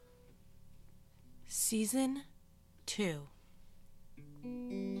Season 2.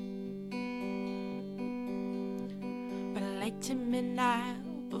 Relate to me now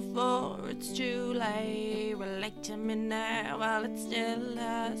before it's too late. Relate to me now while it's still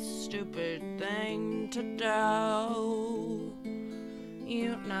a stupid thing to do.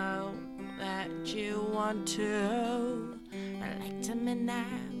 You know that you want to. Relate to me now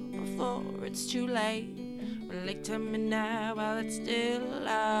before it's too late. Relate to me now while it's still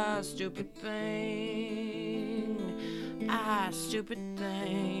a stupid thing. A stupid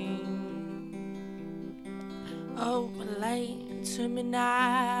thing. Oh, relate to me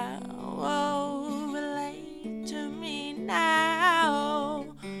now. Oh, relate to me now.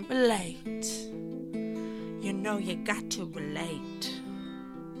 Relate. You know you got to relate.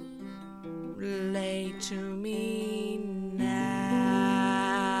 Relate to me now.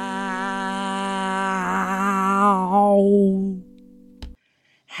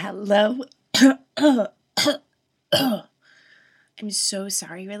 Hello. I'm so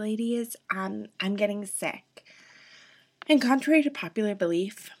sorry, ladies. I'm getting sick. And contrary to popular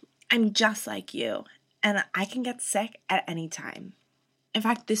belief, I'm just like you, and I can get sick at any time. In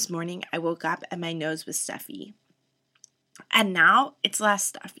fact, this morning I woke up and my nose was stuffy. And now it's less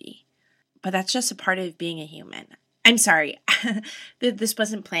stuffy. But that's just a part of being a human. I'm sorry, this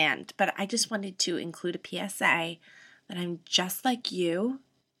wasn't planned, but I just wanted to include a PSA that I'm just like you,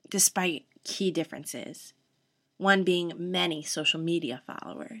 despite key differences. One being many social media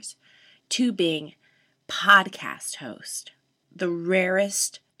followers. 2 being podcast host. The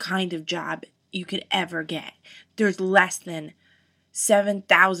rarest kind of job you could ever get. There's less than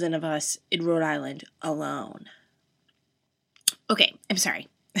 7,000 of us in Rhode Island alone. Okay, I'm sorry.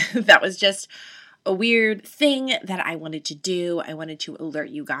 That was just a weird thing that I wanted to do. I wanted to alert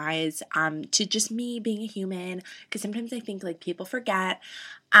you guys to just me being a human, because sometimes I think like people forget.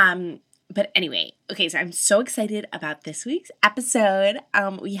 But anyway, okay, so I'm so excited about this week's episode.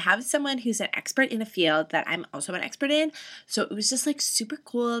 We have someone who's an expert in a field that I'm also an expert in. So it was just like super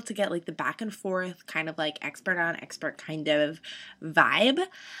cool to get like the back and forth kind of like expert on expert kind of vibe.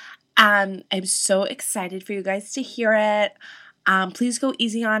 I'm so excited for you guys to hear it. Please go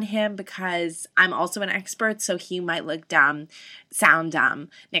easy on him because I'm also an expert, so he might look dumb, sound dumb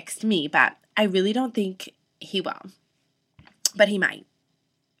next to me, but I really don't think he will. But he might.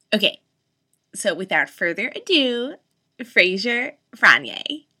 Okay. So without further ado, Fraser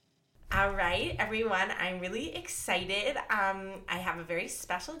Franier. All right, everyone, I'm really excited. I have a very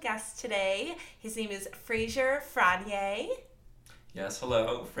special guest today. His name is Fraser Franier. Yes,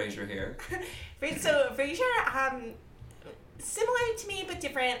 hello, Fraser here. So Fraser, similar to me but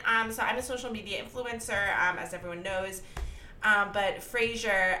different. So I'm a social media influencer, as everyone knows. But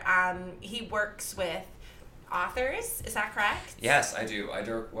Fraser, he works with authors. Is that correct? Yes, I do. I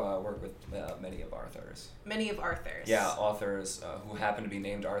do work with many of authors. Many of authors. Yeah, authors who happen to be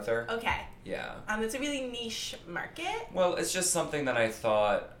named Arthur. Okay. Yeah. It's a really niche market. Well, it's just something that I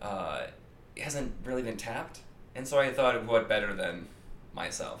thought hasn't really been tapped, and so I thought, what better than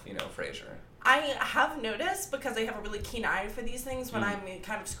myself, Fraser. I have noticed, because I have a really keen eye for these things, when I'm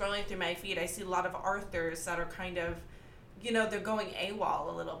kind of scrolling through my feed, I see a lot of authors that are kind of, they're going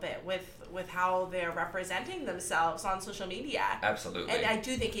AWOL a little bit with how they're representing themselves on social media. Absolutely. And I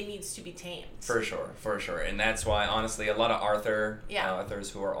do think it needs to be tamed. For sure. And that's why, honestly, a lot of authors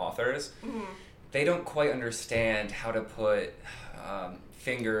who are authors, they don't quite understand how to put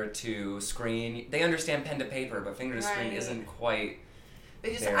finger to screen. They understand pen to paper, but finger to screen isn't quite...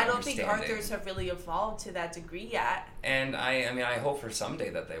 I don't think authors have really evolved to that degree yet. And I hope for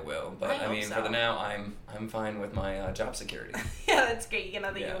someday that they will. But so. For the now, I'm fine with my job security. Yeah, that's great.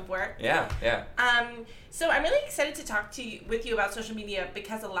 That you have work. Yeah. So I'm really excited to talk with you about social media,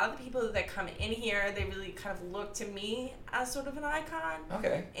 because a lot of the people that come in here, they really kind of look to me as sort of an icon.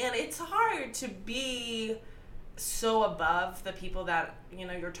 Okay. And it's hard to be so above the people that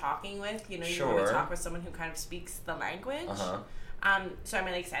you're talking with. You want to talk with someone who kind of speaks the language. So I'm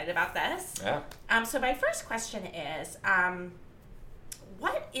really excited about this. Yeah. So my first question is,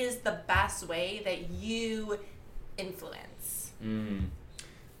 what is the best way that you influence? I'm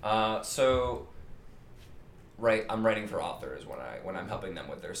writing for authors when I'm helping them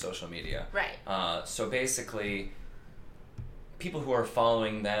with their social media. Right. So basically, people who are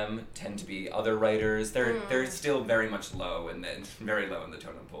following them tend to be other writers. They're still very much low and then very low in the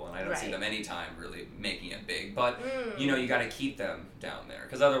totem pole, and I don't see them anytime really making it big. But you got to keep them down there,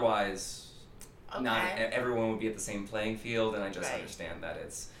 because otherwise, not everyone would be at the same playing field. And I just understand that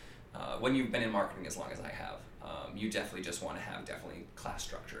it's when you've been in marketing as long as I have, you definitely just want to have class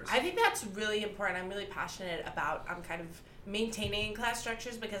structures. I think that's really important. I'm really passionate about kind of maintaining class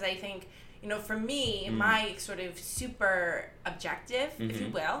structures, because I think, you know, for me, my sort of super objective, if you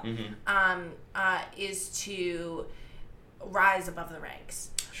will, is to rise above the ranks.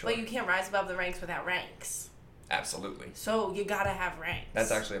 Sure. But you can't rise above the ranks without ranks. Absolutely. So you gotta have ranks.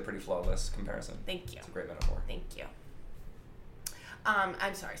 That's actually a pretty flawless comparison. Thank you. It's a great metaphor. Thank you.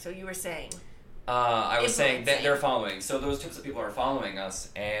 I'm sorry, so you were saying... I was saying that they're following. So those types of people are following us,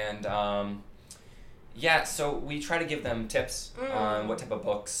 and yeah, so we try to give them tips on what type of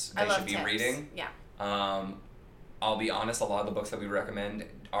books they should be reading. Yeah. I'll be honest, a lot of the books that we recommend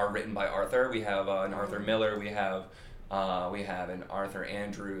are written by Arthur. We have an Arthur Miller, we have an Arthur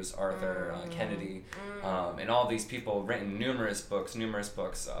Andrews, Arthur Kennedy, and all these people written numerous books,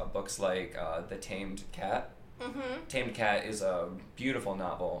 books like The Tamed Cat. Tamed Cat is a beautiful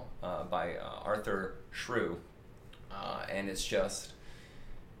novel by Arthur Shrew, and it's just,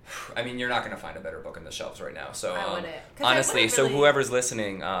 I mean, you're not going to find a better book on the shelves right now. So I wouldn't. Honestly, so whoever's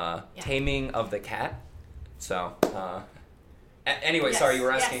listening, Taming of the Cat. So anyway, sorry, you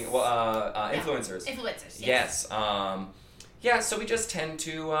were asking influencers. Influencers. Yes. Yeah, so we just tend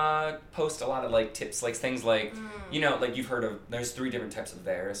to post a lot of like tips, like things like you know, like you've heard of. There's 3 different types of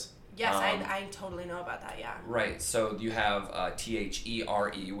theirs. Yes, I totally know about that, yeah. Right, so you have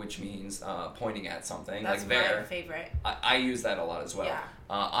THERE, which means pointing at something. That's like there. my favorite. I use that a lot as well. Yeah.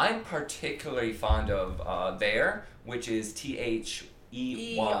 I'm particularly fond of there, which is THEY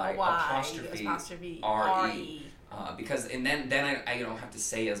apostrophe RE. Because and then I don't have to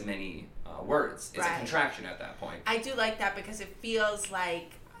say as many words. It's a contraction at that point. I do like that because it feels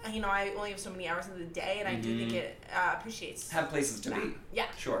like, you know, I only have so many hours in the day, and I do think it appreciates... Have places to be. Yeah.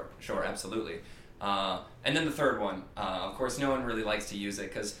 Sure, absolutely. And then the third one, of course, no one really likes to use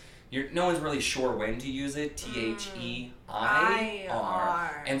it because no one's really sure when to use it. THEIR.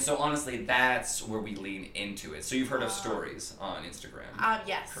 And so, honestly, that's where we lean into it. So you've heard of stories on Instagram.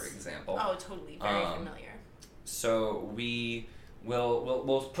 Yes. For example. Oh, totally. Very familiar. So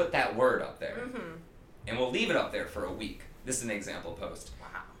we'll put that word up there. And we'll leave it up there for a week. This is an example post. Wow.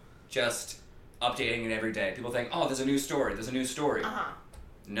 Just updating it every day. People think, oh, there's a new story.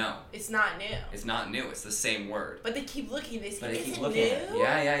 No. It's not new. It's not new. It's the same word. But they keep looking. They say, is it new?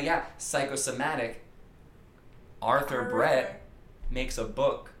 At it. Yeah. Psychosomatic. Arthur Brett makes a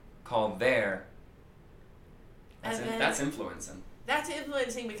book called There. That's influencing. That's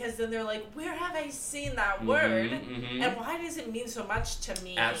influencing because then they're like, where have I seen that word? And why does it mean so much to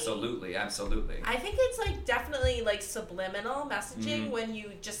me? Absolutely. I think it's like definitely like subliminal messaging when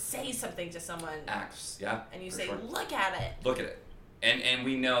you just say something to someone. Acts, yeah. And you say, look at it. Look at it. And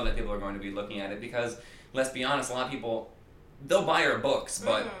we know that people are going to be looking at it because, let's be honest, a lot of people, they'll buy our books,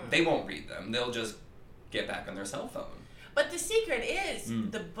 but they won't read them. They'll just get back on their cell phone. But the secret is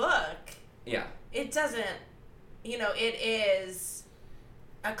the book. Yeah. It doesn't, you know, it is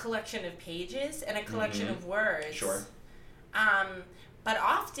a collection of pages and a collection of words. Sure. But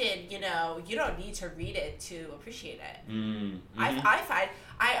often, you know, you don't need to read it to appreciate it. I find,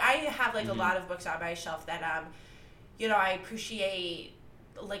 I have like a lot of books on my shelf that, you know, I appreciate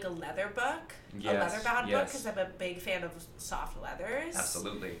like a leather book, a leather-bound book, because I'm a big fan of soft leathers.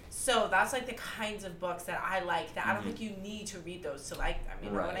 Absolutely. So that's like the kinds of books that I like. That I don't think you need to read those to like them.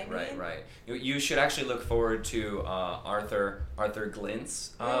 You know what I mean? Right. You should actually look forward to Arthur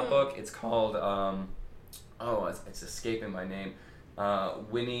Glint's book. It's called it's escaping my name.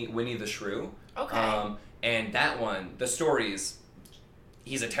 Winnie the Shrew. Okay. And that one, the stories,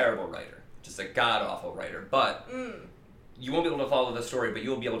 he's a terrible writer, just a god awful writer, but. You won't be able to follow the story, but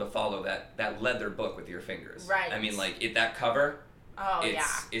you'll be able to follow that leather book with your fingers. Right. I mean, like, that cover,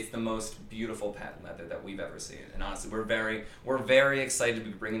 it's it's the most beautiful patent leather that we've ever seen. And honestly, we're very excited to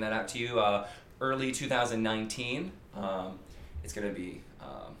be bringing that out to you early 2019. It's going to be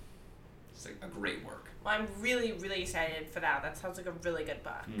just a great work. Well, I'm really, really excited for that. That sounds like a really good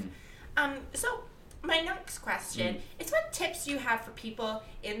book. So my next question is what tips do you have for people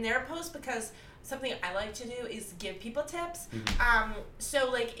in their posts? Because something I like to do is give people tips.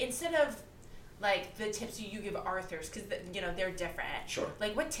 So, like, instead of, like, the tips you give Arthurs, because, you know, they're different. Sure.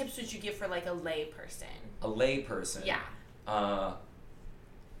 Like, what tips would you give for, like, a lay person? A lay person? Yeah.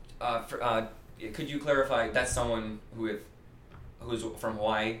 Could you clarify, that's someone who's from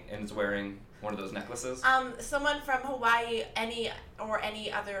Hawaii and is wearing one of those necklaces? Someone from Hawaii, any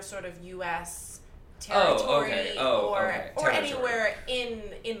other sort of U.S. territory, or anywhere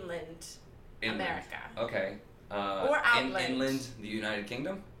inland America. Okay. Or outland. Inland, the United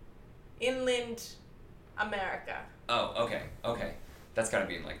Kingdom? Inland America. Oh, okay. That's gotta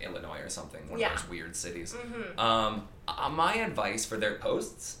be in, like, Illinois or something, one of those weird cities. My advice for their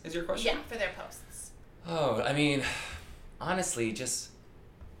posts is your question? Yeah, for their posts. Oh, I mean, honestly, just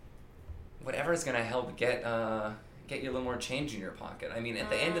whatever's gonna help get you a little more change in your pocket. I mean, at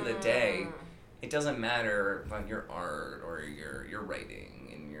the end of the day, it doesn't matter about your art or your writing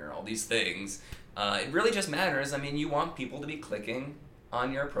and your all these things. It really just matters. I mean, you want people to be clicking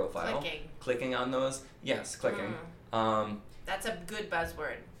on your profile, clicking on those. Yes, clicking. That's a good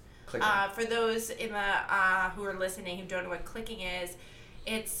buzzword. Clicking. For those in the who are listening who don't know what clicking is,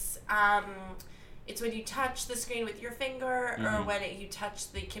 it's when you touch the screen with your finger, or when you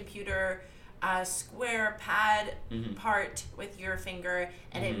touch the computer square pad part with your finger,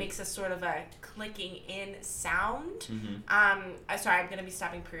 and it makes a sort of a clicking in sound. Sorry, I'm going to be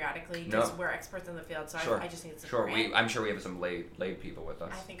stopping periodically because we're experts in the field, so I just need some I'm sure we have some lay people with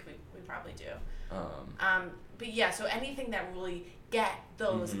us. I think we probably do. But yeah, so anything that really get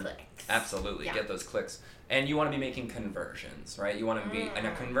those clicks. Absolutely, get those clicks. And you want to be making conversions, right? You want to be, and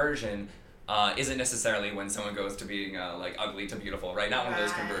a conversion isn't necessarily when someone goes to being like ugly to beautiful, right? Not one of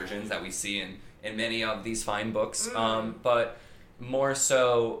those conversions that we see in many of these fine books, but more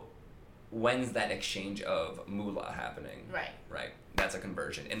so, when's that exchange of moolah happening? Right. That's a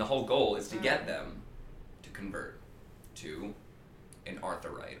conversion. And the whole goal is to get them to convert to an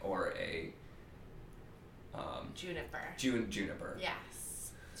Arthurite or a Juniper.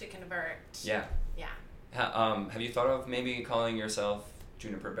 Yes. To convert. Yeah. Yeah. Have you thought of maybe calling yourself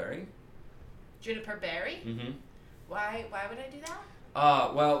Juniper Berry? Juniper Berry? Mm-hmm. Why would I do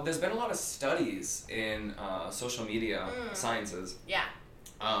that? Well, there's been a lot of studies in social media sciences. Yeah.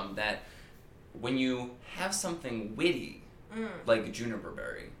 That when you have something witty, like Juniper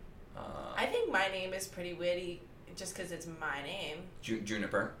Berry. I think my name is pretty witty just because it's my name.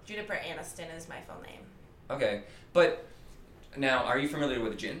 Juniper? Juniper Aniston is my full name. Okay. But now, are you familiar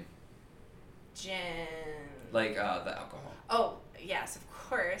with gin? Gin. Like the alcohol. Oh, yes, of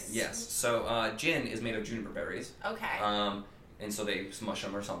course. Yes. So gin is made of juniper berries. Okay. And so they smush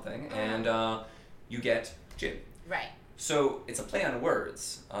them or something, and you get gin. Right. So it's a play on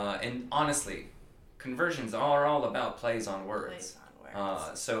words, and honestly, conversions are all about plays on words.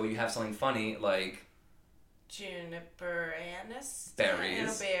 So you have something funny like Juniper Aniston.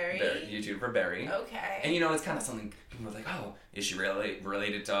 Berries. Juniper Berry. Okay. And it's kind of something people are like, oh, is she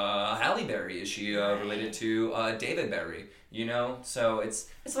related to Halle Berry? Is she related to David Berry? So it's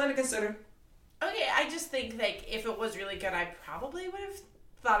something to consider. Okay, I just think like if it was really good, I probably would have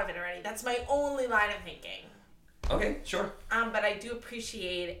thought of it already. That's my only line of thinking. Okay, sure. But I do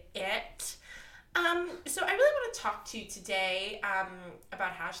appreciate it. So I really want to talk to you today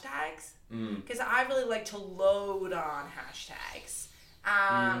about hashtags, because I really like to load on hashtags.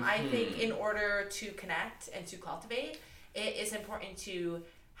 I think in order to connect and to cultivate, it is important to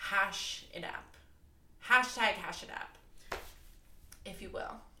hash it up. Hashtag hash it up, if you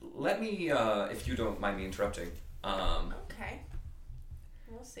will. Let me, if you don't mind me interrupting. Okay.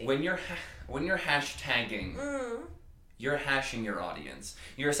 We'll see. When you're hashtagging, you're hashing your audience.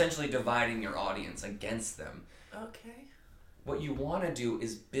 You're essentially dividing your audience against them. Okay. What you want to do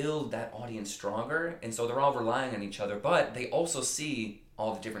is build that audience stronger, and so they're all relying on each other, but they also see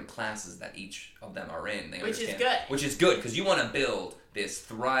all the different classes that each of them are in. Which is good. Which is good, because you want to build this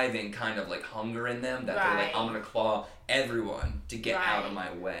thriving kind of like hunger in them that they're like, I'm going to claw everyone to get out of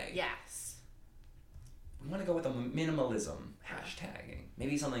my way. Yes. We want to go with a minimalism hashtagging.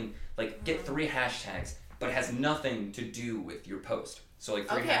 Maybe something like get 3 hashtags, but it has nothing to do with your post. So like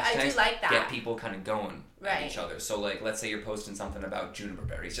 3 hashtags, I do like that. Get people kind of going at each other. So like, let's say you're posting something about juniper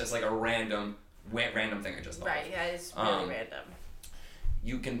berries, just like a random thing I just thought. Right, yeah, it's really random.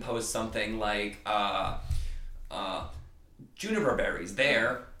 You can post something like juniper berries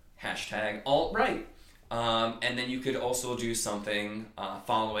there, hashtag alt-right. And then you could also do something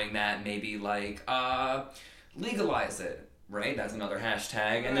following that, maybe like legalize it, right? That's another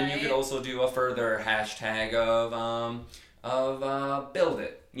hashtag. And then you could also do a further hashtag of build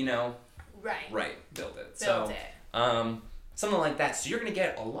it, Right, build it. Build it. Something like that. So you're going to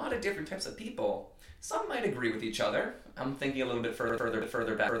get a lot of different types of people. Some might agree with each other. I'm thinking a little bit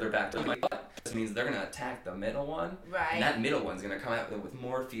further back. This means they're going to attack the middle one. Right. And that middle one's going to come out with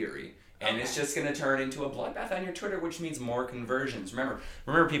more fury. And it's just going to turn into a bloodbath on your Twitter, which means more conversions.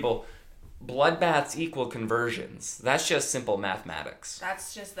 Remember, people, bloodbaths equal conversions. That's just simple mathematics.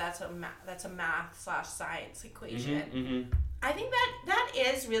 That's a math/science equation. Mm-hmm. I think that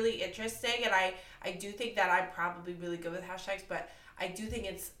is really interesting, and I do think that I'm probably really good with hashtags, but I do think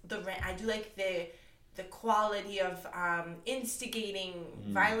I do like the quality of instigating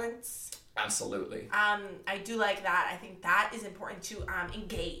violence. Absolutely. I do like that. I think that is important to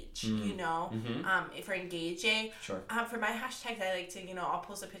engage, if we're engaging. Sure. For my hashtags, I like to, I'll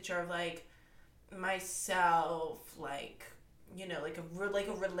post a picture of like myself, like, you know, like a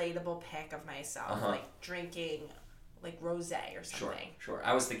relatable pic of myself, like drinking, like rosé or something. Sure.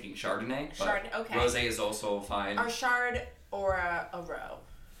 I was thinking Chardonnay, but Chardonnay, okay. Rosé is also fine. Or Chard or a Roe.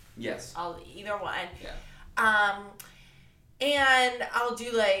 Yes. Either one. Yeah. And I'll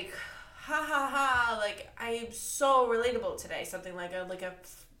do like, ha ha ha, like I'm so relatable today. Something like a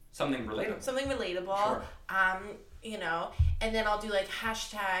something relatable. Something relatable. Sure. You know, and then I'll do like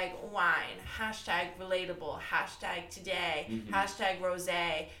hashtag wine, hashtag relatable, hashtag today, hashtag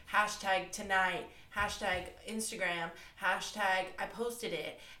rosé, hashtag tonight, hashtag Instagram, hashtag I posted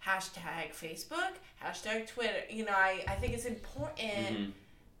it, hashtag Facebook, hashtag Twitter. You know, I think it's important.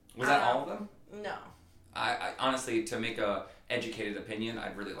 Was that all of them? No. I honestly, to make a educated opinion,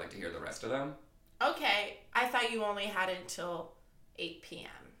 I'd really like to hear the rest of them. Okay, I thought you only had until 8 p.m.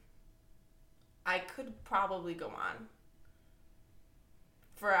 I could probably go on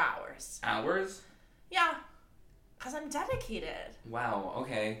for hours. Hours? Yeah, because I'm dedicated. Wow,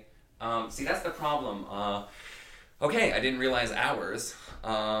 okay. See, that's the problem. Okay, I didn't realize hours.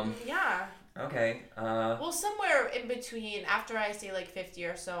 Yeah. Okay. Well, somewhere in between, after I say like 50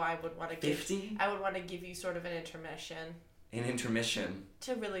 or so, I would want to give 50? I would want to give you sort of an intermission. An intermission.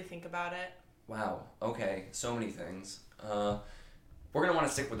 To really think about it. Wow. Okay. So many things. We're gonna want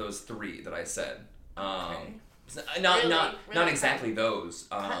to stick with those 3 that I said. Okay. Not exactly those.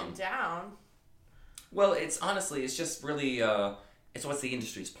 Cutting down. Well, it's just really it's what the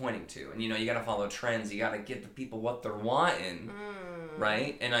industry's pointing to, and you know you gotta follow trends. You gotta give the people what they're wanting,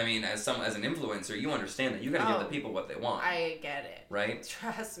 right? And I mean, as an influencer, you understand that you gotta give the people what they want. I get it. Right?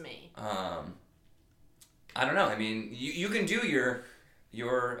 Trust me. I don't know. I mean, you can do your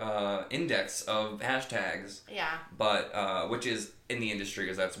index of hashtags. Yeah. But which is in the industry,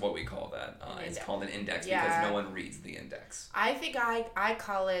 because that's what we call that. It's called an index because no one reads the index. I think I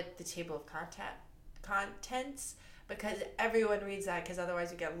call it the table of contents because everyone reads that because otherwise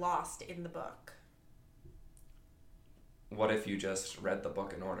you get lost in the book. What if you just read the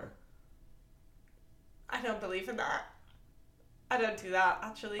book in order? I don't believe in that. I don't do that,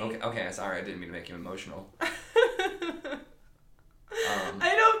 actually. Okay, sorry, I didn't mean to make you emotional.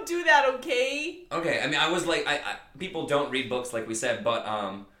 I don't do that, okay? Okay, I mean, I was like, people don't read books like we said, but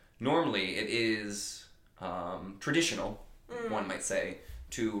normally it is traditional, one might say,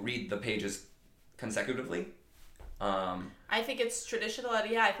 to read the pages consecutively. I think it's traditional,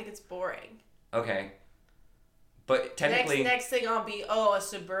 and I think it's boring. Okay. But technically... Next thing I'll be, a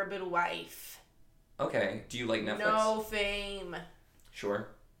suburban wife. Okay. Do you like Netflix? No fame. Sure.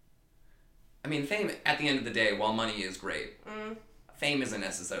 I mean, fame, at the end of the day, while money is great, fame isn't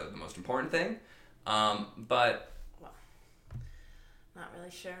necessarily the most important thing. But... Well, not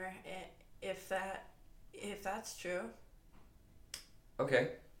really sure if that's true. Okay.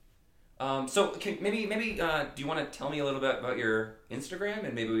 So maybe do you want to tell me a little bit about your Instagram,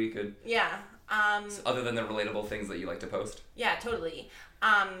 and maybe we could... Yeah. Other than the relatable things that you like to post? Yeah, totally.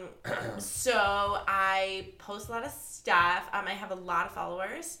 So I post a lot of stuff. I have a lot of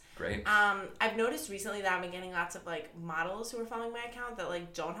followers. Great. I've noticed recently that I've been getting lots of like models who are following my account that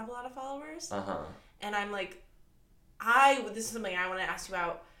like don't have a lot of followers. And I'm like, this is something I want to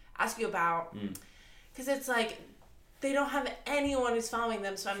ask you about, because it's like they don't have anyone who's following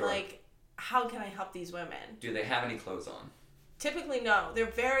them. So I'm like, how can I help these women? Do they have any clothes on? Typically, no. They're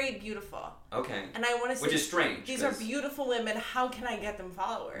very beautiful. Okay. And I want to say... Which is strange. These are beautiful women. How can I get them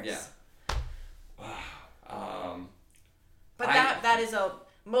followers? Yeah. Wow. But that is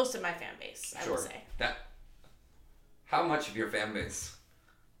most of my fan base, I would say. How much of your fan base?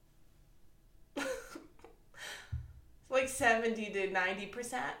 Like 70 to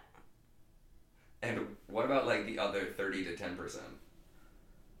 90%. And what about like the other 30 to 10%?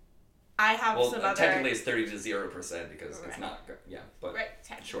 I have some other... technically it's 30 to 0% because it's not... Yeah, but... Right,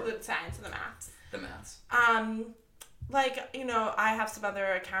 the science and the maths. The maths. Like, you know, I have some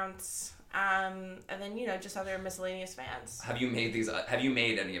other accounts, and then, you know, just other miscellaneous fans. Have you made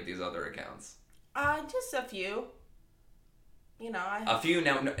any of these other accounts? Just a few. You know, A few,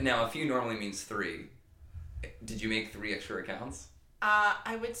 now a few normally means 3. Did you make 3 extra accounts?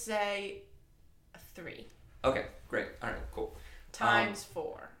 I would say 3. Okay, great. All right, cool. Times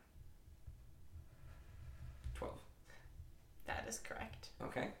 4. 12. That is correct.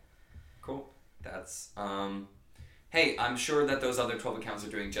 Okay, cool. That's, hey, I'm sure that those other 12 accounts are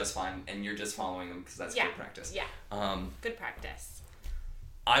doing just fine, and you're just following them because that's good practice. Yeah, good practice.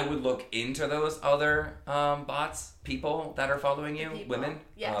 I would look into those other bots, people that are following you, women,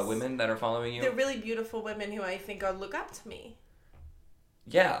 women that are following you. They're really beautiful women who I think look up to me.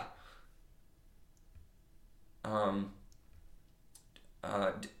 Yeah.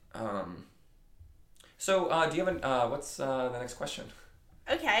 So, do you have what's the next question?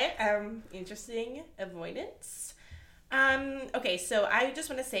 Okay, interesting avoidance. Okay, so I just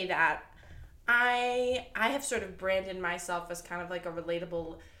want to say that I have sort of branded myself as kind of like a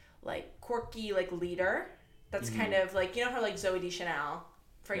relatable, like quirky, like leader. That's kind of like, you know how like Zoe Deschanel,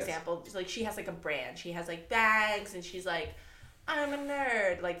 for example, like she has like a brand. She has like bags, and she's like, I'm a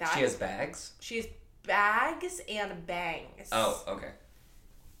nerd, like that. She has bags? She has bags and bangs. Oh, okay.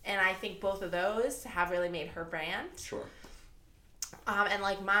 And I think both of those have really made her brand. Sure. And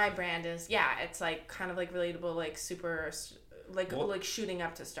like my brand is, it's like kind of like relatable, like super, like like shooting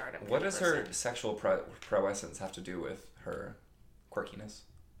up to stardom. What does her sexual prowess have to do with her quirkiness?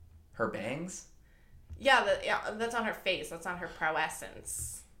 Her bangs? Yeah, that's on her face. That's on her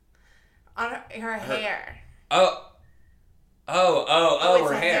prowess. On her hair. Oh,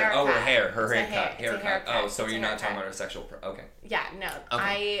 her hair. Oh, her hair. Her haircut. Haircut. Oh, so you're not talking about her sexual okay. Yeah, no.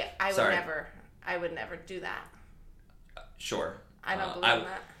 Okay. I would never do that. Sure. I don't believe in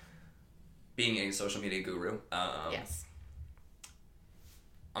that. Being a social media guru. Yes.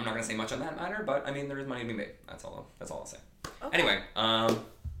 I'm not going to say much on that matter, but I mean, there is money to be made. That's all I'll say. Okay. Anyway,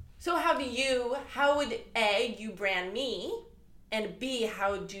 so how would A, you brand me, and B,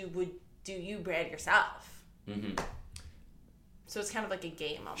 how do you brand yourself? Mm-hmm. So it's kind of like a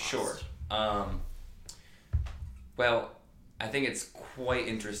game almost. Sure. Well, I think it's quite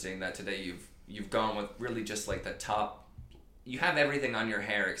interesting that today you've gone with really just like the top. You have everything on your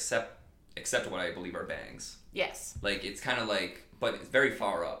hair except what I believe are bangs. Yes. Like it's kind of like, but it's very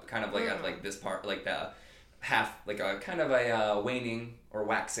far up, kind of like at like this part, like the half, like a kind of a waning or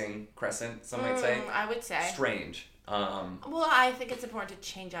waxing crescent. Some might say. I would say. Strange. Well, I think it's important to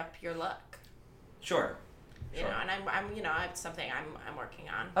change up your look. Sure. You know, and I'm it's something I'm working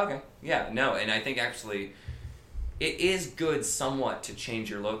on. Okay. Yeah. No, and I think actually, it is good somewhat to change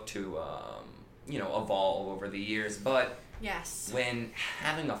your look to, evolve over the years, but. Yes. When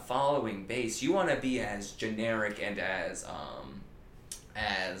having a following base, you want to be as generic and as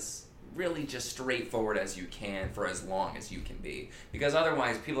really just straightforward as you can for as long as you can be. Because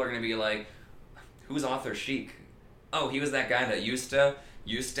otherwise, people are going to be like, "Who's Author Chic? Oh, he was that guy that used to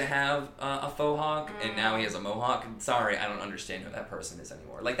have a faux hawk, and now he has a mohawk. Sorry, I don't understand who that person is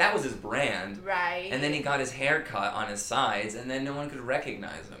anymore." Like that was his brand, right? And then he got his hair cut on his sides, and then no one could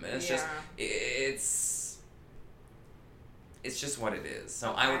recognize him. And it's just what it is.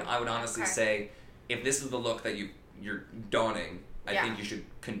 So okay. I would honestly say, if this is the look that you're donning, I think you should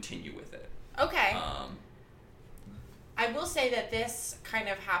continue with it. Okay. I will say that this kind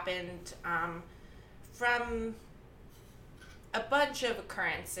of happened from a bunch of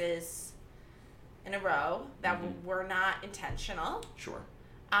occurrences in a row that were not intentional. Sure.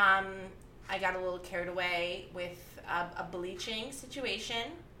 I got a little carried away with a bleaching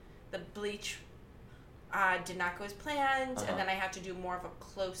situation. The bleach did not go as planned, and then I had to do more of a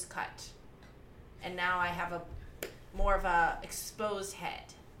close cut. And now I have more of a exposed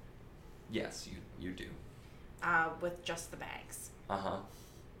head. Yes, you do. With just the bags. Uh-huh.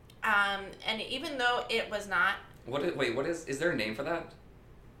 And even though it was not... What is there a name for that?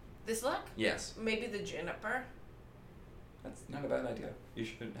 This look? Yes. Maybe the juniper. That's not a bad idea. You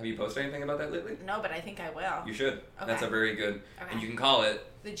should. Have you posted anything about that lately? No, but I think I will. You should. Okay. That's a very good... Okay. And you can call it...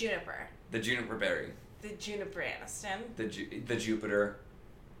 The juniper. The juniper berry. The juniper Aniston. The Jupiter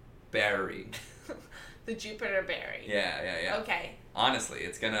berry. The Jupiter berry. Yeah. Okay. Honestly,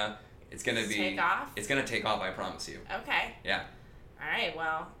 it's gonna be... Take off? It's gonna take off, I promise you. Okay. Yeah. All right,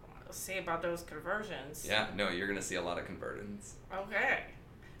 well, we'll see about those conversions. Yeah, no, you're gonna see a lot of conversions. Okay.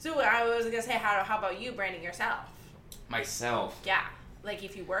 So I was gonna say, how about you branding yourself? Myself? Yeah, like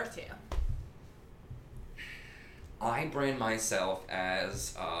if you were to. I brand myself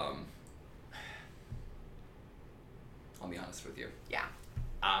as, I'll be honest with you. Yeah.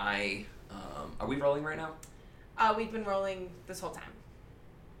 Are we rolling right now? We've been rolling this whole time.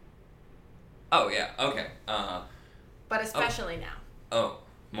 Oh, yeah, okay. But especially now. Oh,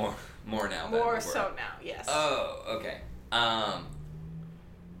 more now. More so now, yes. Oh, okay. I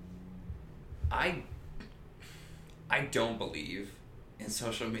don't believe in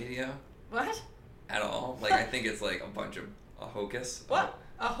social media. What? At all. Like, I think it's like a bunch of a hocus. What?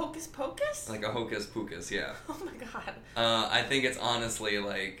 A hocus pocus? Like a hocus pocus, yeah. Oh my god. I think it's honestly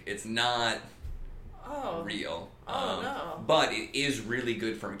like, it's not real. No. But it is really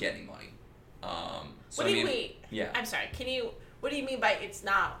good for getting money. So what do you mean? Yeah. I'm sorry, what do you mean by it's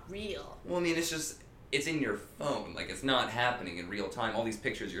not real? Well, I mean, it's in your phone. Like, it's not happening in real time. All these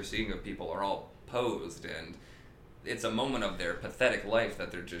pictures you're seeing of people are all posed, and it's a moment of their pathetic life that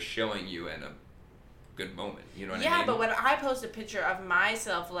they're just showing you in a good moment. You know what I mean? Yeah, but when I post a picture of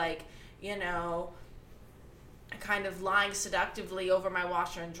myself, like, you know, kind of lying seductively over my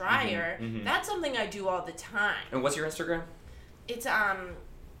washer and dryer. That's something I do all the time. And what's your Instagram? It's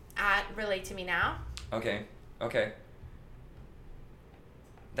at Relate to Me Now. Okay.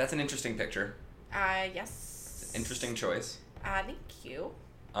 That's an interesting picture. Yes. Interesting choice. Thank you.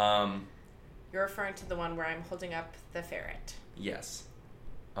 You're referring to the one where I'm holding up the ferret. Yes.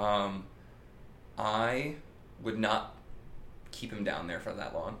 I would not keep him down there for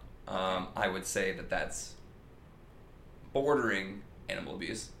that long. I would say that that's bordering animal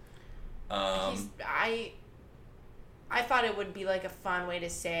abuse. I thought it would be like a fun way to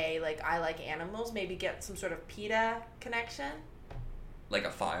say, like, I like animals. Maybe get some sort of PETA connection. Like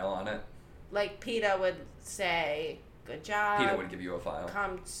a file on it? Like PETA would say, good job. PETA would give you a file.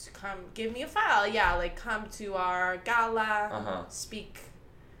 Come, give me a file. Yeah, like come to our gala, speak,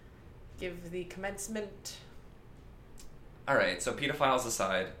 give the commencement. All right, so PETA files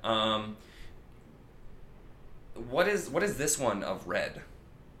aside, what is this one of red?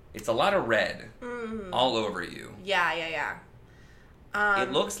 It's a lot of red all over you. Yeah.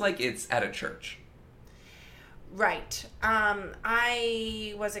 It looks like it's at a church. Right.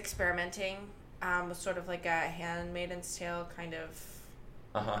 I was experimenting with sort of like a Handmaid's Tale kind of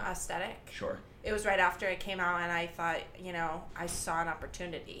aesthetic. Sure. It was right after it came out, and I thought, I saw an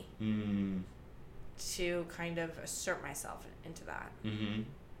opportunity to kind of assert myself into that.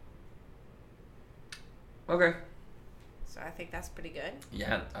 Okay. So I think that's pretty good.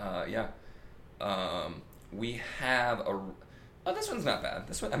 Yeah. We have a... Oh, this one's not bad.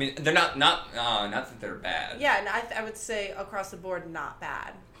 This one, I mean, they're not that they're bad. Yeah, and I would say across the board, not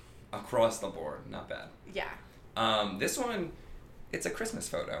bad. Across the board, not bad. Yeah. This one, it's a Christmas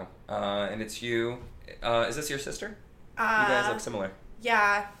photo, and it's you. Is this your sister? You guys look similar.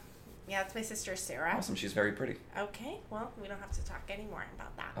 Yeah, it's my sister Sarah. Awesome, she's very pretty. Okay, well, we don't have to talk anymore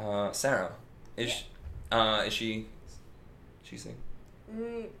about that. Sarah, is she single?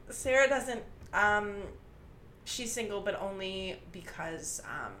 Sarah doesn't. She's single, but only because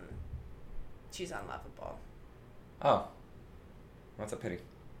she's unlovable. Oh, that's a pity.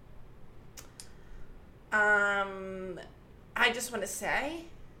 I just want to say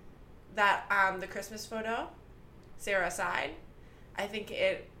that the Christmas photo, Sarah aside, I think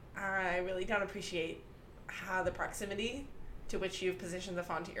I really don't appreciate how the proximity to which you've positioned the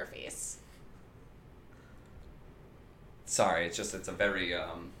phone to your face. Sorry, it's a very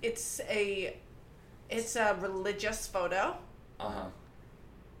It's a religious photo. And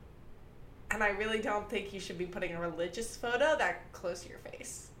I really don't think you should be putting a religious photo that close to your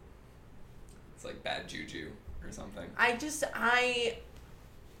face. It's like bad juju or something. I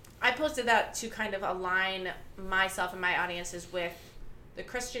posted that to kind of align myself and my audiences with the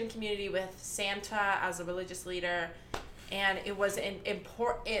Christian community, with Santa as a religious leader, and it was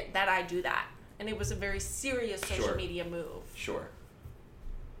important that I do that. And it was a very serious social media move. Sure.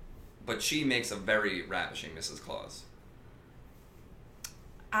 But she makes a very ravishing Mrs. Claus.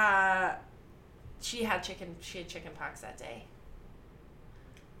 She had chicken pox that day.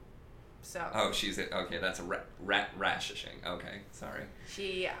 So. Oh, okay. That's a rashishing. Okay, sorry.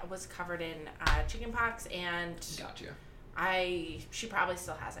 She was covered in chicken pox, and Gotcha. She probably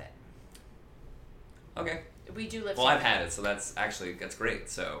still has it. Okay. We do live. Well, I've had it, so that's great.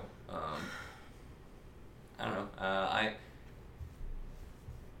 So, I don't know.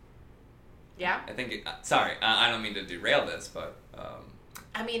 Yeah. I think. Sorry, I don't mean to derail this, but.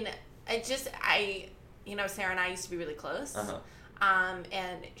 I mean, Sarah and I used to be really close. And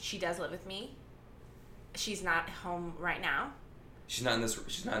she does live with me. She's not home right now. She's not in this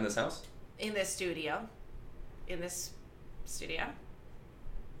house? In this studio.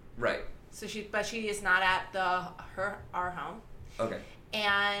 Right. So she is not at our home. Okay.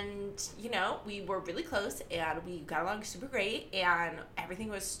 And, we were really close, and we got along super great, and everything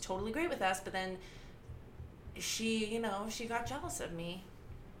was totally great with us, but then she got jealous of me.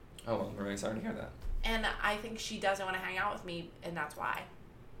 Oh, well, I'm really sorry to hear that. And I think she doesn't want to hang out with me, and that's why.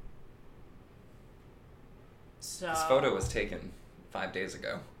 So this photo was taken 5 days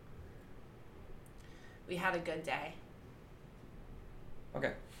ago. We had a good day.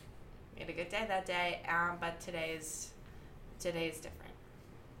 Okay. We had a good day that day, but today's different.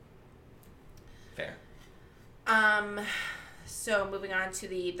 Fair. So moving on to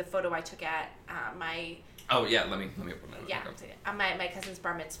the photo I took at my. Oh yeah, let me open that. Yeah, my cousin's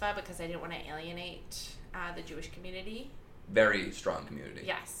bar mitzvah, because I didn't want to alienate the Jewish community. Very strong community.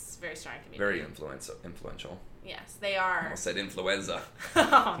 Yes, very strong community. Very influential. Yes, they are. I almost said influenza.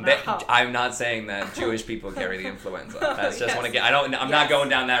 Oh, no. I'm not saying that Jewish people carry the influenza. That's just want to get. I'm not going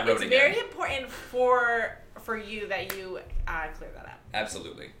down that road again. It's very important for you that you clear that up.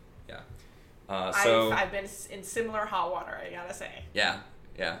 Absolutely, yeah. I've been in similar hot water, I gotta say. Yeah.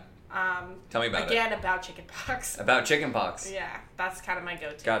 Tell me about it. Again, about chickenpox. About chickenpox. Yeah, that's kind of my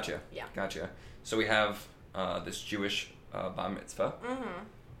go-to. Gotcha. Yeah. Gotcha. So we have this Jewish bar mitzvah. Mm-hmm.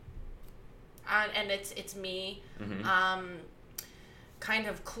 And it's me, kind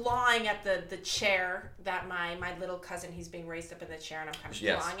of clawing at the chair that my little cousin, he's being raised up in the chair, and I'm kind of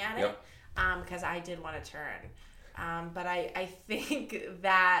clawing at it, because I did want to turn. But I think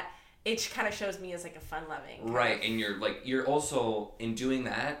that it kind of shows me as like a fun-loving. Right, and you're also, in doing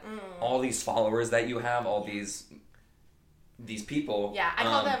that, all these followers that you have, all these people. Yeah, I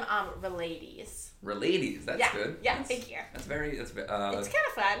call them reladies. Reladies, that's good. Yeah, thank you. That's very, it's kind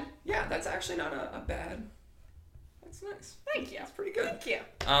of fun. Yeah, that's actually not a bad, that's nice. Thank you. That's pretty good. Thank you.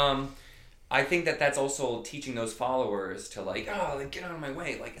 I think that's also teaching those followers to get out of my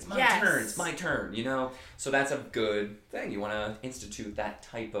way. Like, it's my turn. It's my turn, you know? So that's a good thing. You want to institute that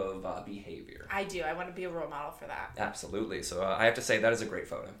type of behavior. I do. I want to be a role model for that. Absolutely. So I have to say that is a great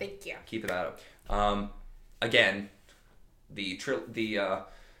photo. Thank you. Keep it up. Again, the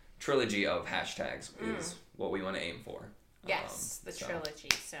trilogy of hashtags is what we want to aim for. Yes, the trilogy.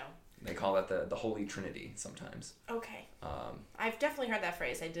 So they call it the Holy Trinity sometimes. Okay. I've definitely heard that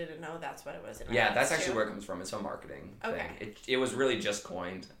phrase. I didn't know that's what it was. That's actually where it comes from. It's a marketing thing. It was really just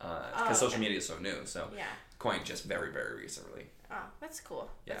coined because social media is so new. So coined just very, very recently. Oh, that's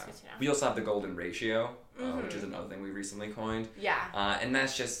cool. Yeah. That's good to know. We also have the golden ratio, which is another thing we recently coined. Yeah. And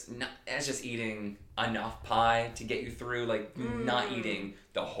that's just eating enough pie to get you through, not eating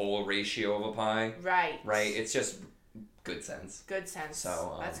the whole ratio of a pie. Right. Right. It's just good sense. Good sense.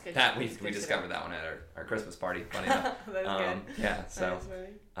 So that's good. We discovered that one at our Christmas party. Funny enough. That's good. Yeah. So.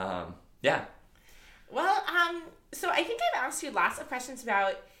 Funny. Yeah. Well, so I think I've asked you lots of questions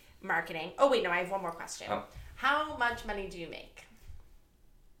about marketing. Oh wait, no, I have one more question. Oh. How much money do you make?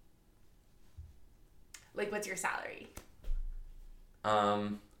 Like, what's your salary?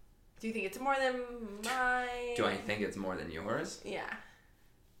 Do you think it's more than mine? Do I think it's more than yours? Yeah.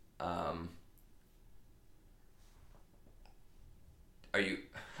 Are you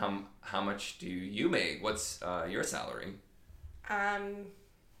how much do you make? What's your salary? 700,000.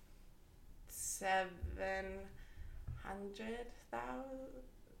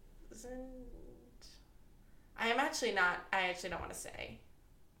 I actually don't want to say.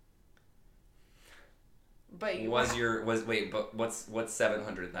 But but what's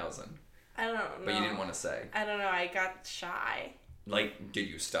 700,000? I don't know. But you didn't want to say. I don't know. I got shy. Like, did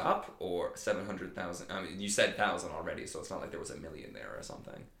you stop or 700,000? I mean, you said 1,000 already, so it's not like there was a million there or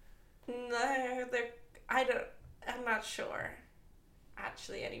something. No, I'm not sure,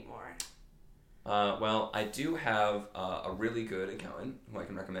 actually, anymore. Well, I do have a really good accountant who I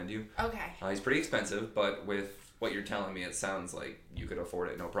can recommend you. Okay. He's pretty expensive, but with what you're telling me, it sounds like you could afford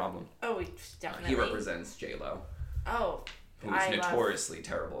it, no problem. Oh, definitely. He represents J-Lo. Oh. Who's notoriously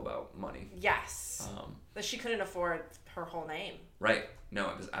terrible about money. Yes. But she couldn't afford her whole name. Right. No,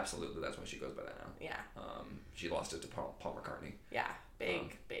 it was absolutely, that's why she goes by that now. Yeah. She lost it to Paul McCartney. Yeah.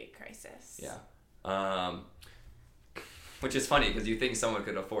 Big crisis. Yeah. Which is funny because you think someone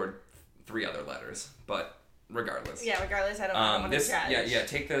could afford 3 other letters, but regardless. Yeah, regardless, I don't want to judge. Yeah,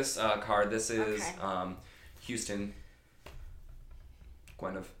 take this card. This is Houston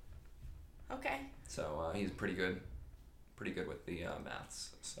Gwyneth. Okay. So he's pretty good with the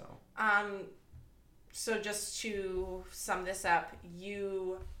maths. So. So just to sum this up,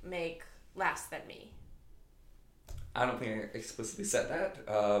 you make less than me. I don't think I explicitly said that,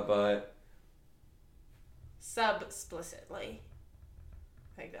 but. Sub-explicitly.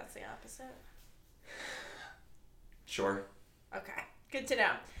 I think that's the opposite. Sure. Okay, good to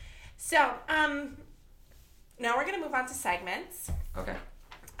know. So, now we're going to move on to segments. Okay.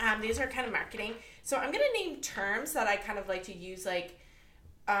 These are kind of marketing. So I'm going to name terms that I kind of like to use, that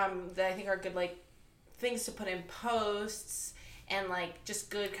I think are good, things to put in posts and, just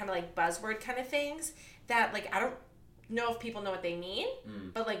good kind of, buzzword kind of things that, I don't know if people know what they mean,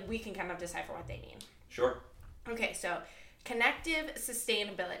 but, we can kind of decipher what they mean. Sure. Okay, so connective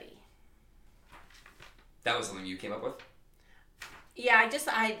sustainability. That was something you came up with? Yeah,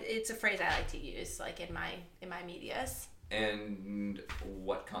 it's a phrase I like to use, in my medias. And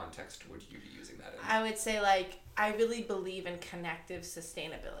what context would you be using that in? I would say, I really believe in connective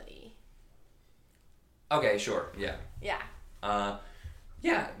sustainability. Okay, sure, yeah. Yeah.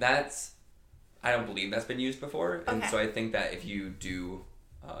 Yeah, I don't believe that's been used before, and so I think that if you do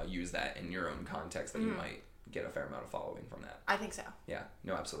use that in your own context, then you might get a fair amount of following from that. I think so. Yeah,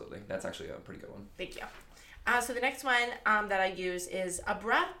 no, absolutely. That's actually a pretty good one. Thank you. So the next one that I use is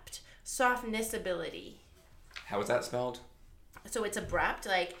abrupt softnessability. How is that spelled? So it's abrupt,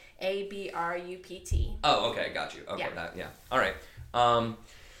 Abrupt. Oh, okay, got you. Okay, Yeah. All right.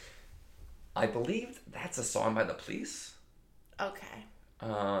 I believe that's a song by The Police. Okay.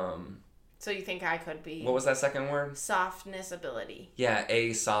 Um, So you think I could be... What was that second word? Softness ability. Yeah,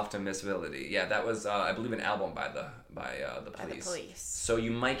 A Soft Amissibility. Yeah, that was, I believe, an album by The Police. By The Police. So you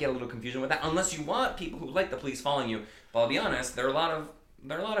might get a little confusion with that, unless you want people who like The Police following you. But I'll be honest, there are a lot of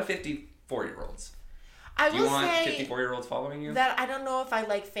 54-year-olds. Do you want 54-year-olds following you? That I don't know if I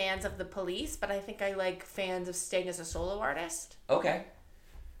like fans of The Police, but I think I like fans of Sting as a solo artist. Okay.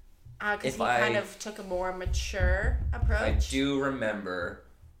 Because he kind of took a more mature approach. I do remember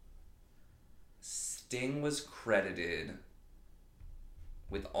Sting was credited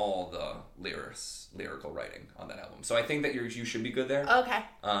with all the lyrical writing on that album. So I think that you should be good there. Okay.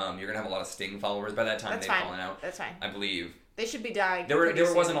 You're going to have a lot of Sting followers by that time. They've fallen out. That's fine. I believe. They should be dying.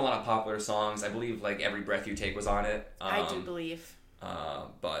 There wasn't a lot of popular songs. I believe like Every Breath You Take was on it. I do believe.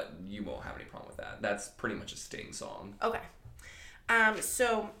 But you won't have any problem with that. That's pretty much a Sting song. Okay.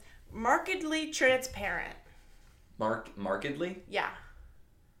 So, Markedly Transparent. Markedly? Yeah.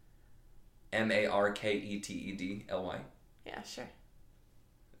 Marketedly. Yeah, sure.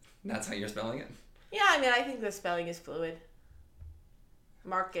 That's how you're spelling it? Yeah, I mean, I think the spelling is fluid.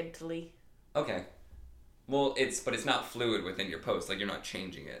 Markedly. Okay. Well, it's not fluid within your post. Like, you're not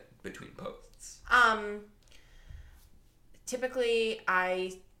changing it between posts. Typically,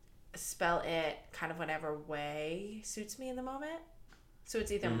 I spell it kind of whatever way suits me in the moment. So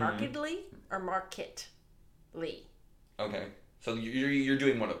it's either markedly or marketly. Okay. So you're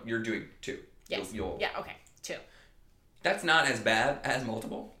doing two. Yes. Yeah, okay. Two. That's not as bad as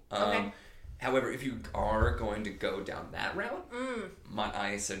multiple. Okay. However, if you are going to go down that route,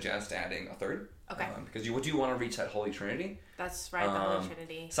 I suggest adding a third. Okay. Because you do want to reach that Holy Trinity. That's right, the Holy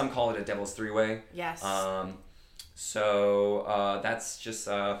Trinity. Some call it a Devil's Three-Way. Yes. So that's just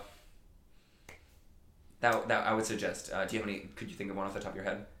that I would suggest. Do you have any? Could you think of one off the top of your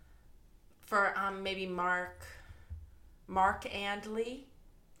head? For maybe Mark and Lee.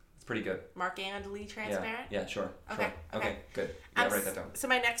 It's pretty good. Mark and Lee Transparent. Yeah. Sure. Okay. Okay. Good. Yeah, write that down. So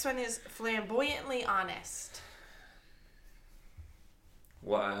my next one is Flamboyantly Honest.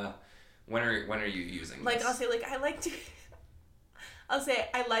 When are you using like this? I'll say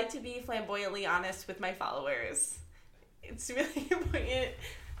I like to be flamboyantly honest with my followers. It's really important.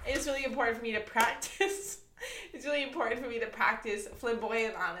 It's really important for me to practice. It's really important for me to practice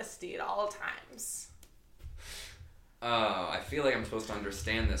flamboyant honesty at all times. I feel like I'm supposed to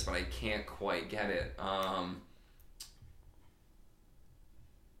understand this, but I can't quite get it.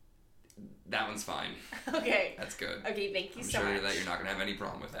 That one's fine. Okay. That's good. Okay, thank you so much. I'm sure much. that you're not going to have any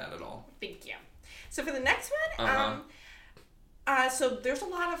problem with that at all. Thank you. So for the next one, so there's a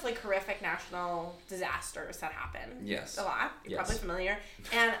lot of like horrific national disasters that happen. Yes. A lot. You're yes. probably familiar.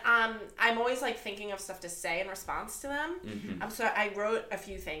 And I'm always like thinking of stuff to say in response to them. Mm-hmm. So I wrote a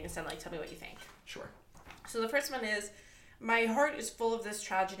few things and like tell me what you think. Sure. So the first one is, my heart is full of this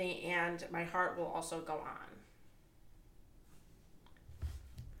tragedy and my heart will also go on.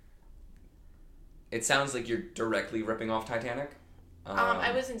 It sounds like you're directly ripping off Titanic.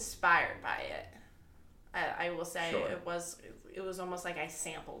 I was inspired by it. I will say sure. it was almost like I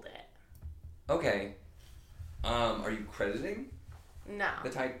sampled it. Okay. Are you crediting? No.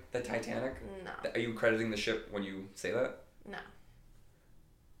 The Titanic? No. Are you crediting the ship when you say that? No.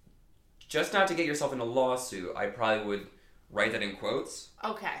 Just not to get yourself in a lawsuit, I probably would write that in quotes.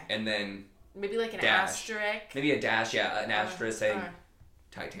 Okay. And then maybe like an dash. asterisk. Maybe a dash, yeah, an asterisk saying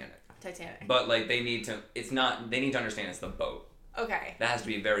Titanic. But like they need to understand it's the boat. Okay. That has to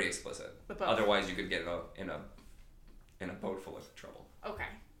be very explicit. The boat. Otherwise you could get in a boat full of trouble. Okay.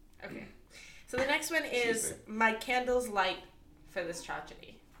 So the next one is my candles light for this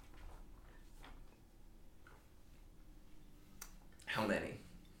tragedy. How many?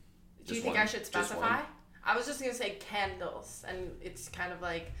 Do you think I should specify? I was just going to say candles, and it's kind of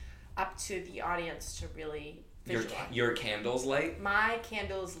like up to the audience to really visualize. Your candles light? My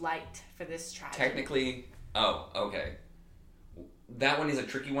candles light for this tragedy. Technically, okay. That one is a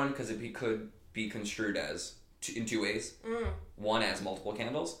tricky one because it could be construed as in two ways. One as multiple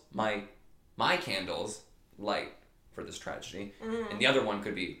candles. My candles light for this tragedy. And the other one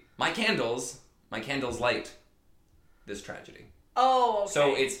could be my candles light this tragedy. Oh, okay.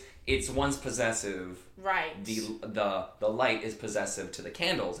 So it's one's possessive. Right. The light is possessive to the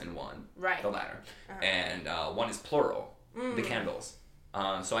candles in one. Right. The latter. And one is plural. The candles.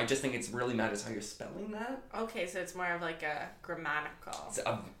 So I just think it's really matters how you're spelling that. Okay, so it's more of like a grammatical. It's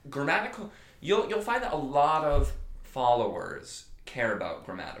a grammatical. You'll find that a lot of followers care about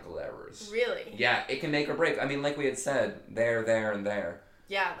grammatical errors. Really? Yeah, it can make or break. I mean, like we had said, there, and there.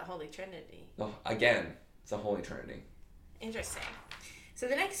 Yeah, the Holy Trinity. Oh, again, it's the Holy Trinity. Interesting. So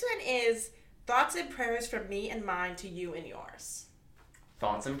the next one is thoughts and prayers from me and mine to you and yours.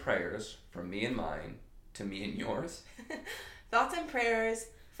 Thoughts and prayers from me and mine to me and yours. Thoughts and prayers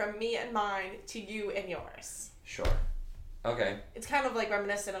from me and mine to you and yours. Sure. Okay. It's kind of like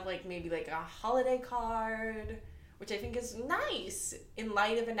reminiscent of like maybe like a holiday card, which I think is nice in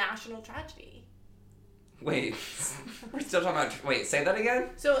light of a national tragedy. Wait, we're still talking about... Wait, say that again?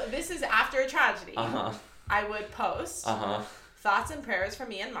 So this is after a tragedy. Uh-huh. I would post Uh-huh. thoughts and prayers from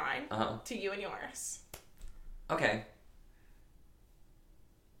me and mine Uh-huh. to you and yours. Okay.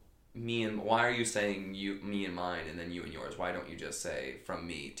 Why are you saying me and mine and then you and yours? Why don't you just say from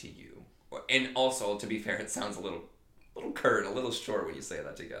me to you? And also, to be fair, it sounds a little curt, a little short when you say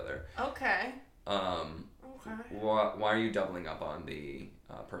that together. Okay. Okay. Why are you doubling up on the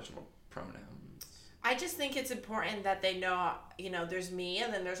personal pronouns? I just think it's important that they know, there's me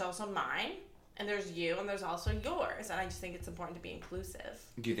and then there's also mine. And there's you and there's also yours. And I just think it's important to be inclusive.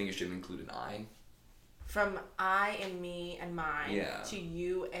 Do you think you should include an I? From I and me and mine Yeah. to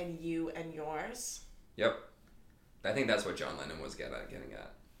you and yours. Yep. I think that's what John Lennon was getting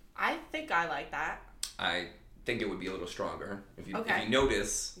at. I think I like that. I think it would be a little stronger. If you Okay. if you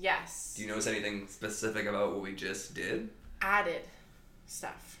notice. Yes. Do you notice anything specific about what we just did? Added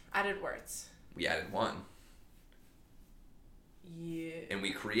stuff. Added words. We added one. Yeah. And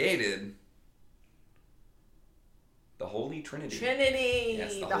we created the Holy Trinity. Trinity.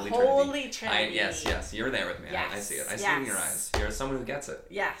 Yes, the Holy Trinity. Yes. You're there with me. Yes. I see it. I see it in your eyes. You're someone who gets it.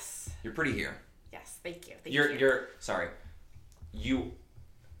 Yes. You're pretty here. Yes. Thank you. You're sorry. You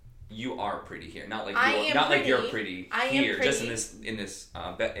are pretty here. Not like I am like you're pretty. pretty I am here. pretty. Just in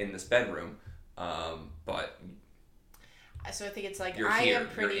this bedroom. But so I think it's like You're I here. am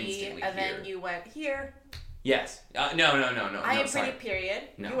pretty, You're instantly and here. then you went here. yes. No. I am sorry. pretty. Period.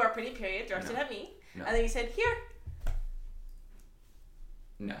 No. You are pretty. Period. Directed No. at me. No. And then you said here.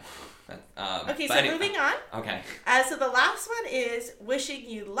 No. Okay. But So anyway. moving on. Okay. So the last one is wishing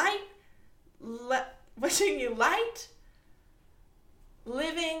you light,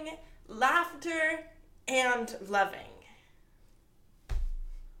 living, laughter, and loving.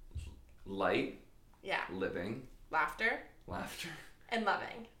 Light, Yeah. living, Laughter laughter. and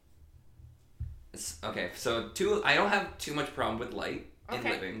loving. Okay, so I don't have too much problem with light and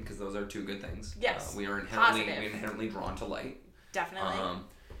Okay. living because those are two good things. Yes. We are Positive. inherently drawn to light. Definitely.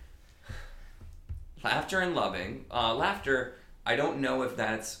 Laughter and loving. Laughter, I don't know if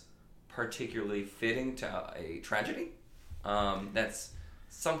that's particularly fitting to a tragedy. That's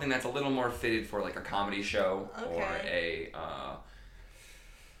something that's a little more fitted for like a comedy show or a.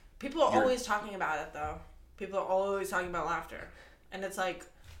 People are always talking about it, though. People are always talking about laughter. And it's like,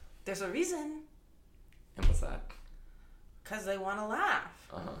 there's a reason. And what's that? Because they want to laugh.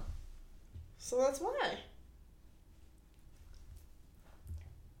 Uh-huh. So that's why.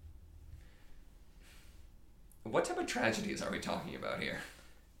 What type of tragedies are we talking about here?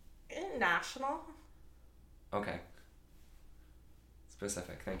 National. Okay.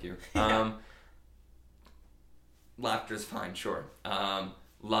 Specific, thank you. Yeah. Laughter's fine, sure.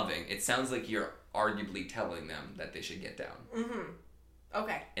 Loving. It sounds like you're arguably telling them that they should get down. Mm-hmm.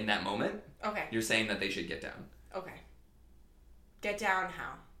 Okay. In that moment, Okay. you're saying that they should get down. Okay. Get down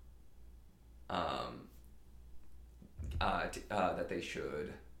how? That they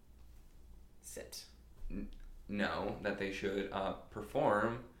should Sit. know that they should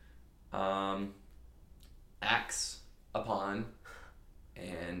perform acts upon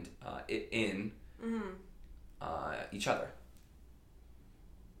and in each other.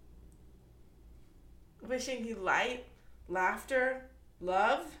 Wishing you light, laughter,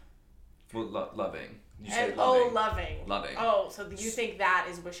 love, Well, loving. You and say loving. loving. Loving. Oh, so you think that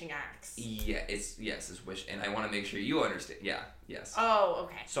is wishing acts? Yeah, it's wish, and I want to make sure you understand. Yeah, yes. Oh,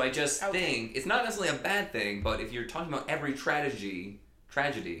 okay. So I just think it's not necessarily a bad thing, but if you're talking about every tragedy,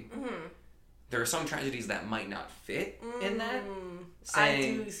 there are some tragedies that might not fit in that.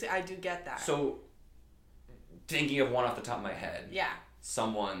 I do get that. So, thinking of one off the top of my head, yeah,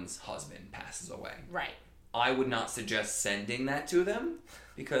 someone's husband passes away. right. I would not suggest sending that to them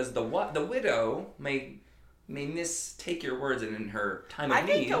because the widow may mistake your words, and in her time of need, I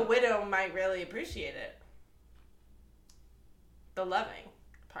think a widow might really appreciate it. The loving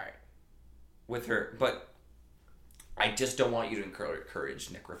part. with her, but I just don't want you to encourage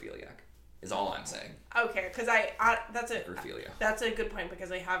necrophiliac. Is all I'm saying. Okay, because that's a good point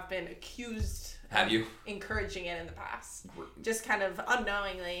because I have been accused. Have of you? Encouraging it in the past, just kind of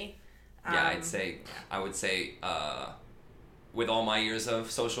unknowingly. Yeah, I would say, with all my years of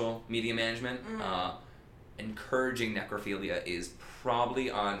social media management, encouraging necrophilia is probably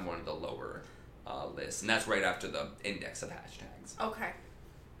on one of the lower lists, and that's right after the index of hashtags. Okay.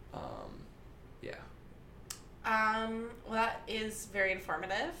 Yeah. Well, that is very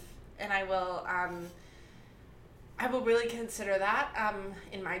informative, and I will really consider that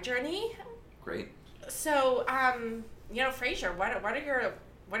in my journey. Great. So, Fraser, what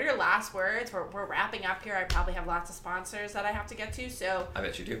are your last words? We're wrapping up here. I probably have lots of sponsors that I have to get to. So I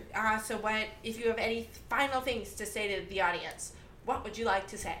bet you do. So what, if you have any final things to say to the audience, what would you like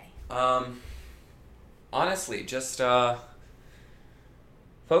to say? Honestly, just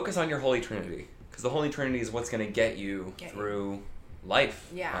focus on your Holy Trinity, because the Holy Trinity is what's going to get you through life.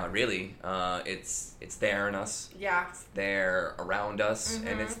 Yeah. Really. It's there in us. Yeah. It's there around us, Mm-hmm.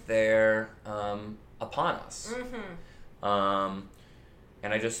 and it's there upon us. Mm-hmm.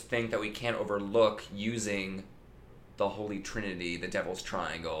 And I just think that we can't overlook using the Holy Trinity, the Devil's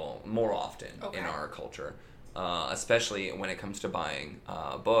Triangle, more often in our culture, especially when it comes to buying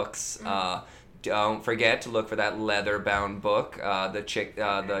books. Mm-hmm. Don't forget to look for that leather-bound book,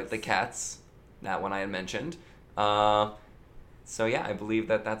 the cats, that one I had mentioned. So yeah, I believe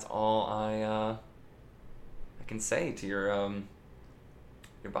that's all I can say to your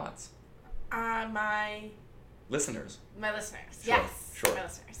bots. My listeners. My listeners. Sure, Yes. sure. My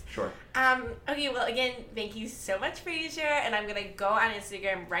listeners. Sure. Okay, well, again, thank you so much, Fraser, and I'm going to go on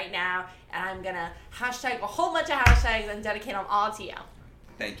Instagram right now, and I'm going to hashtag a whole bunch of hashtags and dedicate them all to you.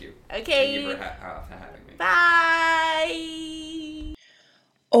 Thank you. Okay. Thank you for having me. Bye!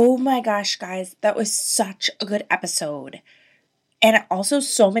 Oh my gosh, guys, that was such a good episode. And also,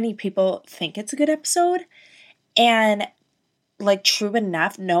 so many people think it's a good episode, and true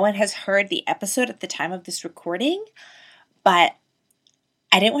enough, no one has heard the episode at the time of this recording, but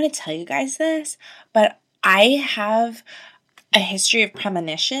I didn't want to tell you guys this, but I have a history of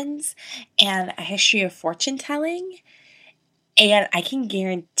premonitions and a history of fortune telling, and I can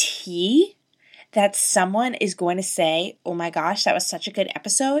guarantee that someone is going to say, oh my gosh, that was such a good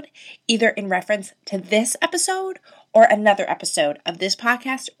episode, either in reference to this episode or another episode of this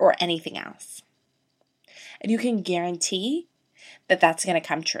podcast or anything else. And you can guarantee that that's going to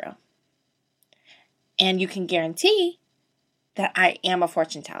come true. And you can guarantee that I am a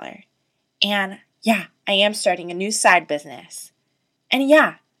fortune teller. And yeah, I am starting a new side business. And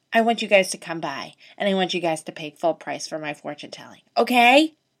yeah, I want you guys to come by. And I want you guys to pay full price for my fortune telling.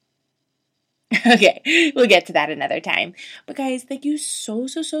 Okay? Okay, we'll get to that another time. But guys, thank you so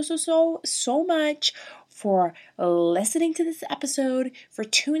much for listening to this episode, for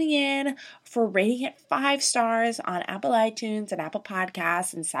tuning in, for rating it 5 stars on Apple iTunes and Apple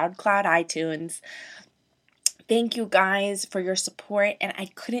Podcasts and SoundCloud iTunes. Thank you guys for your support, and I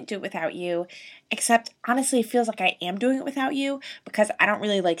couldn't do it without you, except honestly it feels like I am doing it without you because I don't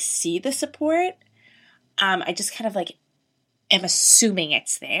really see the support. I just kind of am assuming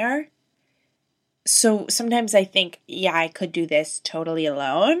it's there. So sometimes I think, yeah, I could do this totally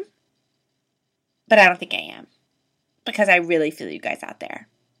alone, but I don't think I am, because I really feel you guys out there,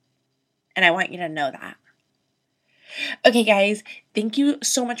 and I want you to know that. Okay, guys, thank you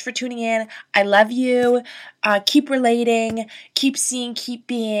so much for tuning in. I love you. Keep relating, keep seeing, keep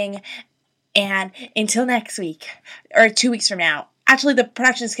being, and until next week, or 2 weeks from now. Actually, the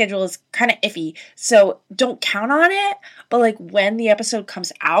production schedule is kind of iffy, so don't count on it, but when the episode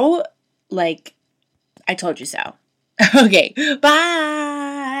comes out, I told you so. Okay,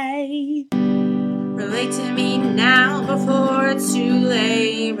 bye! Relate to me now before it's too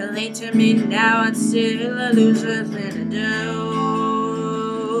late. Relate to me now, I'd still lose nothing to do.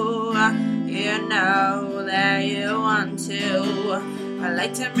 You know that you want to.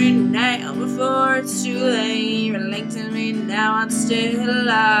 Relate to me now before it's too late. Relate to me now, I'd still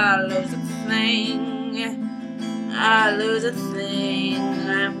lose a thing. I lose a thing.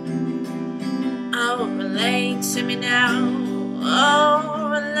 Oh, relate to me now. Oh,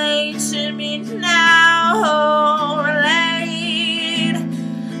 relate to me now. Oh, relate.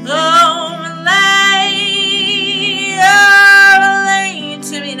 Oh, relate. Oh, relate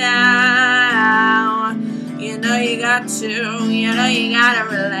to me now. You know you got to. You know you gotta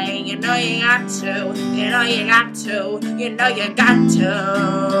relate. You know you got to. You know you got to. You know you got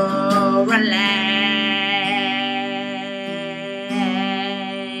to relate.